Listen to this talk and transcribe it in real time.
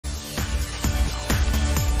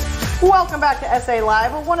Welcome back to SA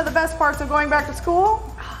Live. Well, one of the best parts of going back to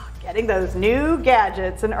school, getting those new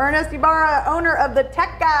gadgets. And Ernest Ibarra, owner of The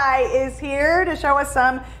Tech Guy, is here to show us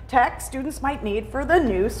some tech students might need for the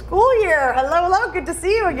new school year. Hello, hello, good to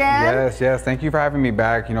see you again. Yes, thank you for having me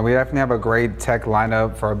back. You know, we definitely have a great tech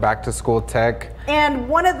lineup for back to school tech. And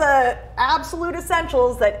one of the absolute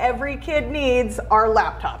essentials that every kid needs are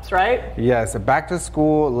laptops, right? Yes, back to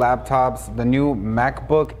school laptops. The new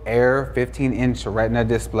MacBook Air 15-inch Retina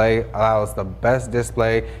display allows the best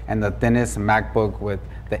display and the thinnest MacBook with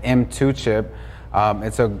the M2 chip.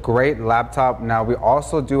 It's a great laptop. Now we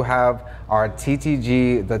also do have our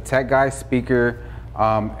TTG, the Tech Guy speaker,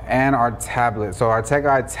 and our tablet. So our Tech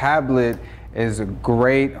Guy tablet is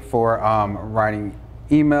great for writing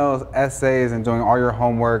emails, essays, and doing all your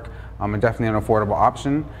homework. And definitely an affordable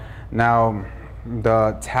option. Now,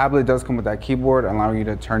 the tablet does come with that keyboard, allowing you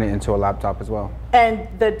to turn it into a laptop as well. And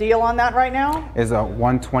the deal on that right now? Is a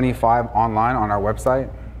 $125 online on our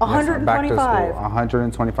website. $125? Back to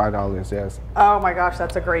school, $125, yes. Oh my gosh,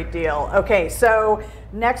 that's a great deal. Okay, so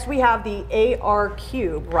next we have the AR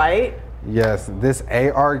Cube, right? Yes, this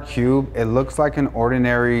AR Cube, it looks like an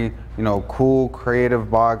ordinary, you know, cool,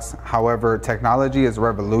 creative box. However, technology is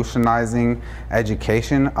revolutionizing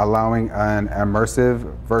education, allowing an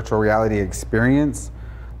immersive virtual reality experience.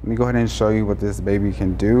 Let me go ahead and show you what this baby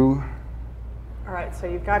can do. All right, so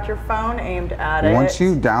you've got your phone aimed at it. Once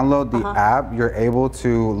you download the app, you're able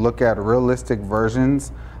to look at realistic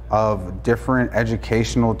versions of different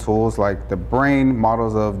educational tools like the brain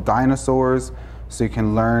models of dinosaurs, so you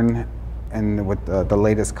can learn and with the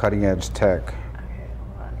latest cutting edge tech. Okay,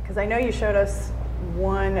 hold on, because I know you showed us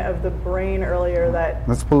one of the brain earlier that...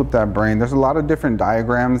 Let's pull up that brain. There's a lot of different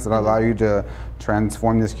diagrams that allow you to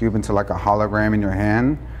transform this cube into like a hologram in your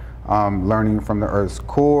hand. Learning from the Earth's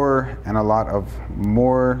core and a lot of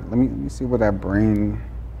more. Let me see what that brain.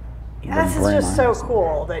 Yeah, this is just so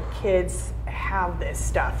cool that kids have this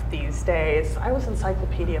stuff these days. I was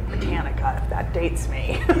Encyclopedia Britannica, if that dates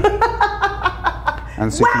me.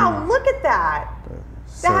 And so wow, look at that.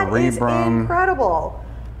 That is incredible.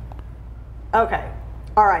 Okay.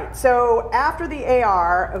 All right, so after the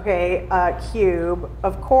AR, okay, Cube,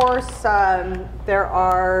 of course, there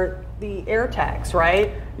are the AirTags,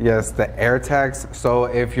 right? Yes, the AirTags. So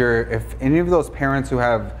if any of those parents who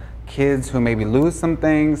have kids who maybe lose some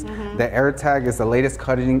things, the AirTag is the latest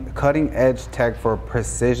cutting edge tech for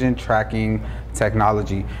precision tracking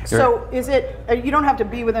technology. So is it, you don't have to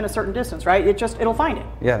be within a certain distance, right? It'll find it.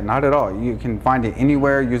 Yeah, not at all. You can find it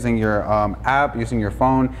anywhere using your app, using your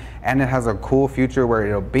phone, and it has a cool feature where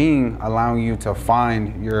it'll bing, allowing you to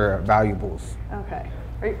find your valuables. Okay.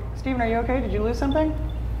 Steven, are you okay? Did you lose something?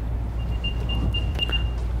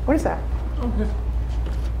 What is that? Okay.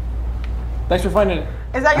 Thanks for finding it.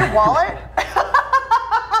 Is that your wallet?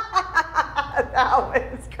 That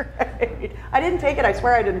was great. I didn't take it. I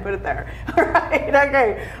swear I didn't put it there. All right.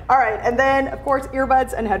 Okay. All right. And then, of course,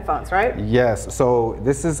 earbuds and headphones, right? Yes. So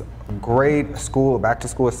this is great back to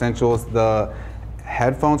school essentials. The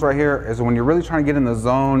headphones right here is when you're really trying to get in the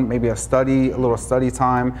zone, maybe a little study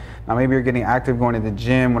time. Now maybe you're getting active going to the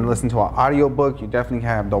gym, want to listen to an audiobook, you definitely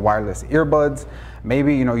have the wireless earbuds.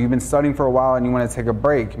 Maybe, you know, you've been studying for a while and you want to take a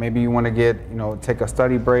break. Maybe you want to take a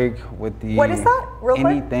study break with the What is that? Real quick?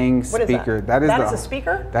 anything speaker. That is a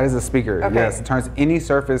speaker? That is a speaker. Okay. Yes, it turns any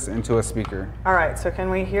surface into a speaker. All right, so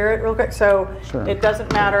can we hear it real quick? So sure. It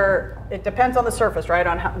doesn't matter, it depends on the surface, right?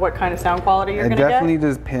 On what kind of sound quality you're going to get? It definitely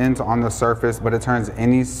depends on the surface, but it turns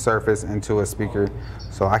any surface into a speaker.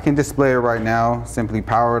 So I can display it right now, simply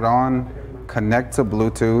power it on, connect to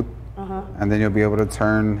Bluetooth, and then you'll be able to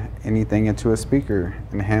turn anything into a speaker,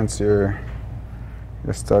 enhance your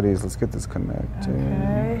studies. Let's get this connected.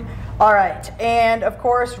 Okay. All right, and of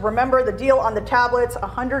course, remember the deal on the tablets,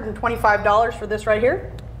 $125 for this right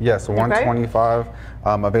here? Yes, $125,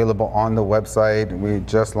 available on the website. We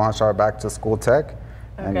just launched our back to school tech.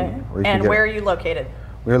 Okay, and where are you located?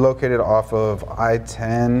 We're located off of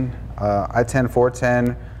I-10,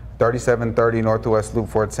 410, 3730 Northwest Loop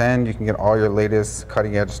 410. You can get all your latest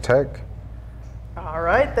cutting edge tech. All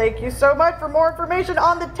right, thank you so much. For more information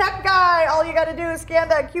on the Tech Guy, all you got to do is scan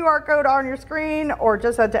that QR code on your screen or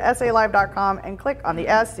just head to SALive.com and click on the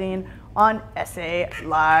As Seen on SA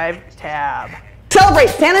Live tab. Celebrate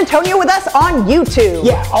San Antonio with us on YouTube.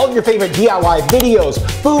 Yeah, all your favorite DIY videos,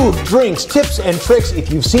 food, drinks, tips, and tricks.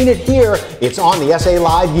 If you've seen it here, it's on the SA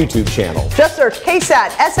Live YouTube channel. Just search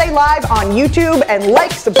KSAT SA Live on YouTube and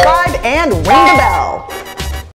like, subscribe, and ring the bell.